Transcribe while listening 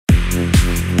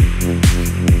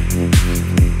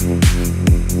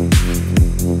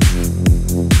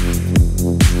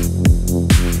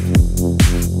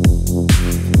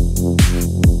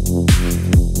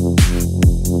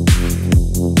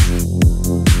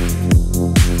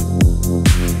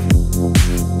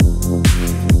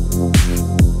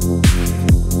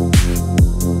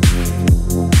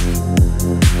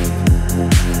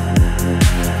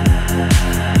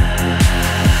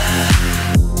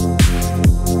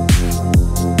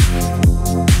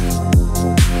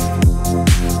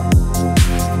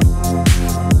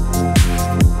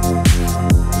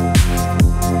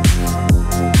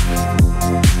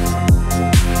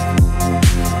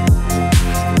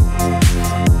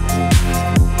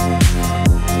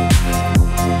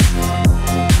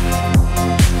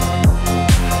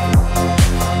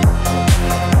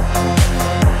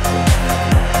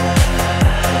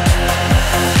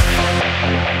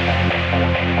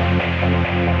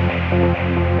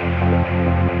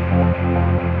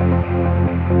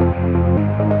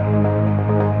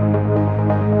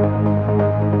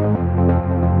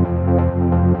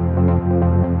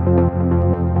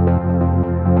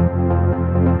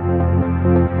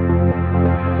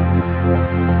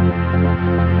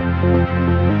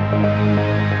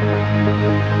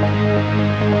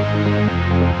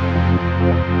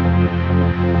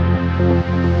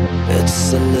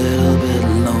It's a little bit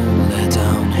lonely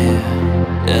down here.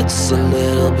 It's a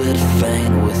little bit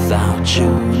faint without you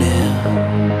near.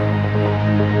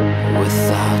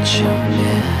 Without you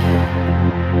near.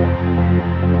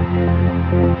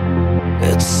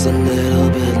 It's a little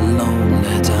bit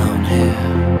lonely down here.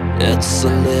 It's a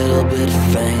little bit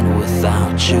faint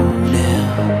without you near.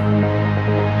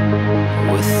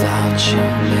 Without you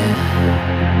near.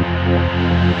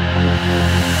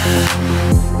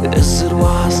 Is it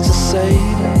wise to say,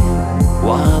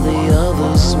 while the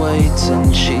others wait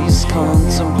and she's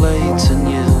contemplating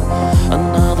you,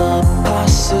 another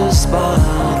passes by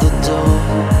the door?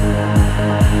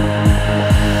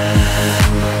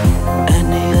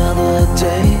 Any other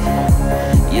day,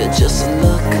 you just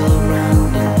look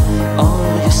around and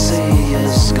all you see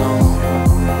is gone.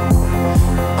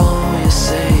 All you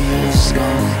see is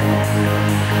gone.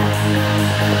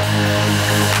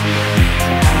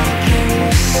 How can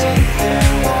you sit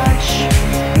there watching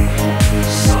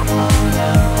someone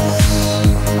else?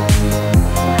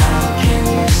 How can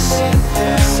you sit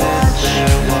there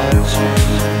watching?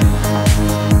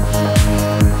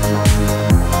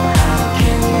 How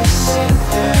can you sit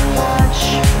there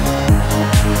watching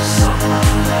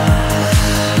someone else?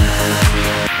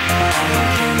 How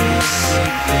can you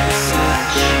sit there watching?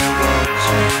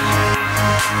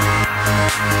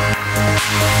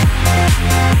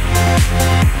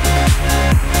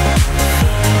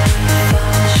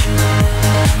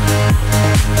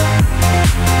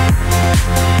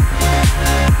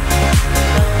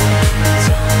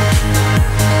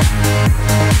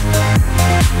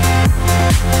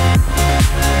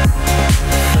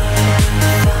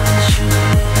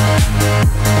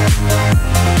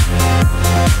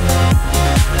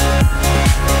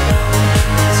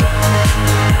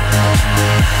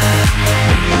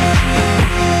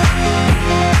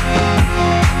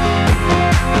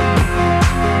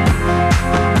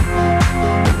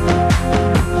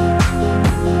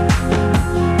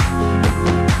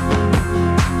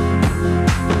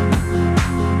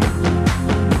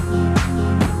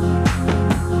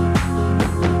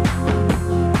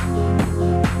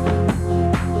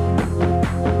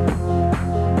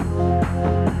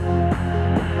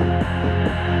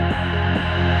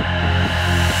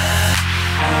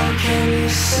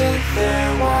 Sit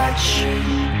there watching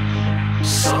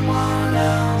someone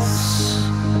else.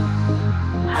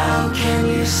 How can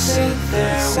you sit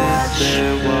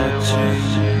there watching?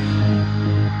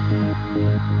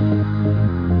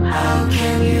 How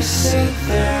can you sit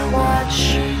there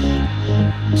watching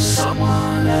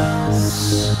someone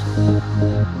else?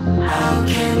 How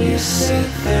can you sit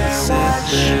there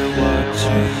watching?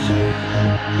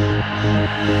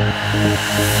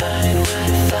 Fine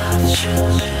without you.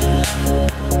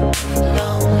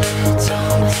 Lonely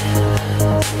down here.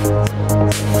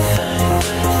 Fine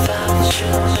without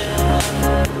you. Lonely down here. Fine without you.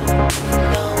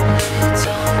 Lonely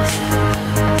down here.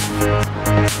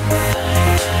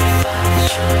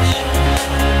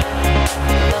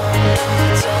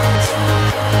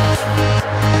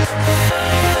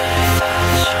 Fine without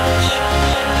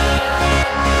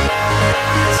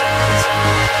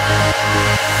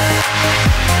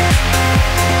you.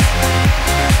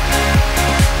 Lonely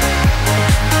down here.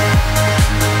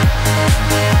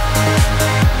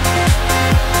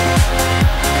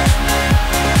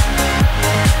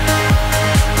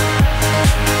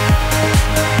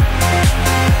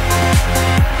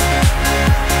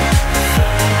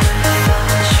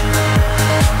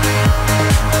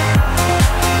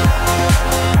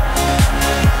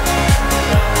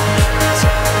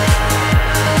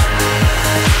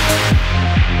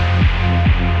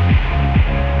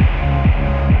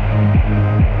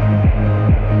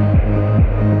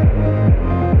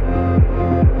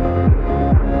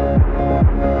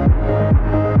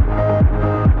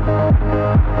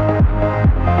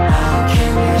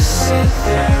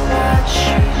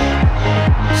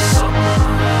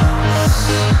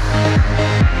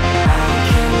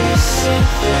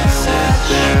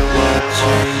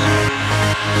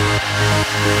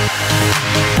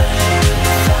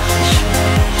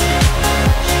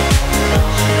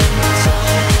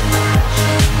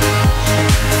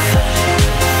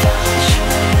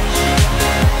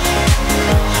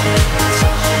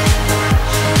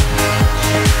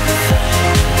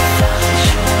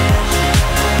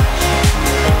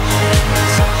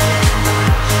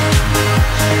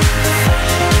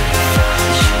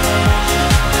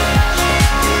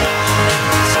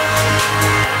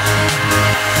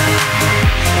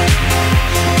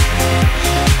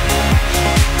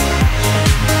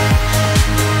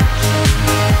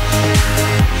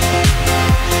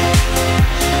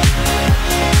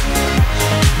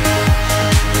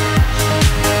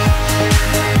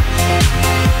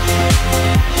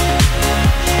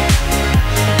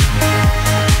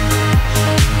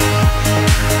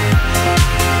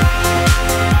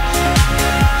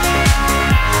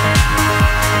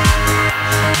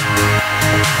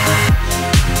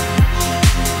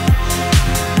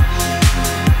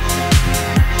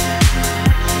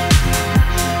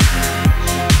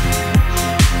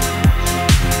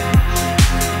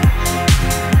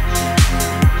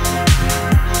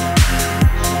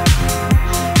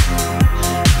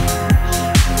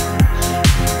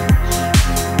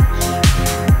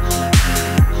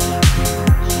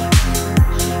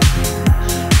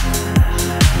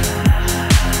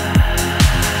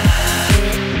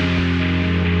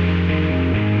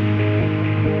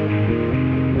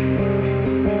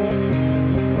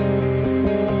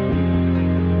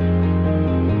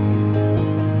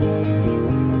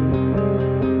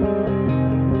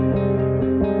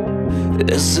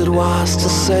 Is it wise to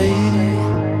say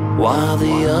while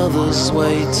the others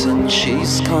wait and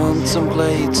she's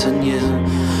contemplating you?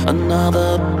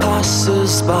 Another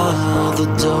passes by the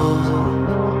door.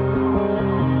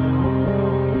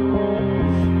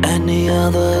 Any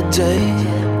other day,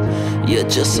 you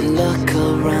just look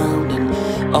around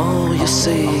and all you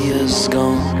see is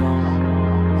gone.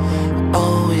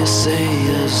 All you see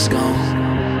is gone.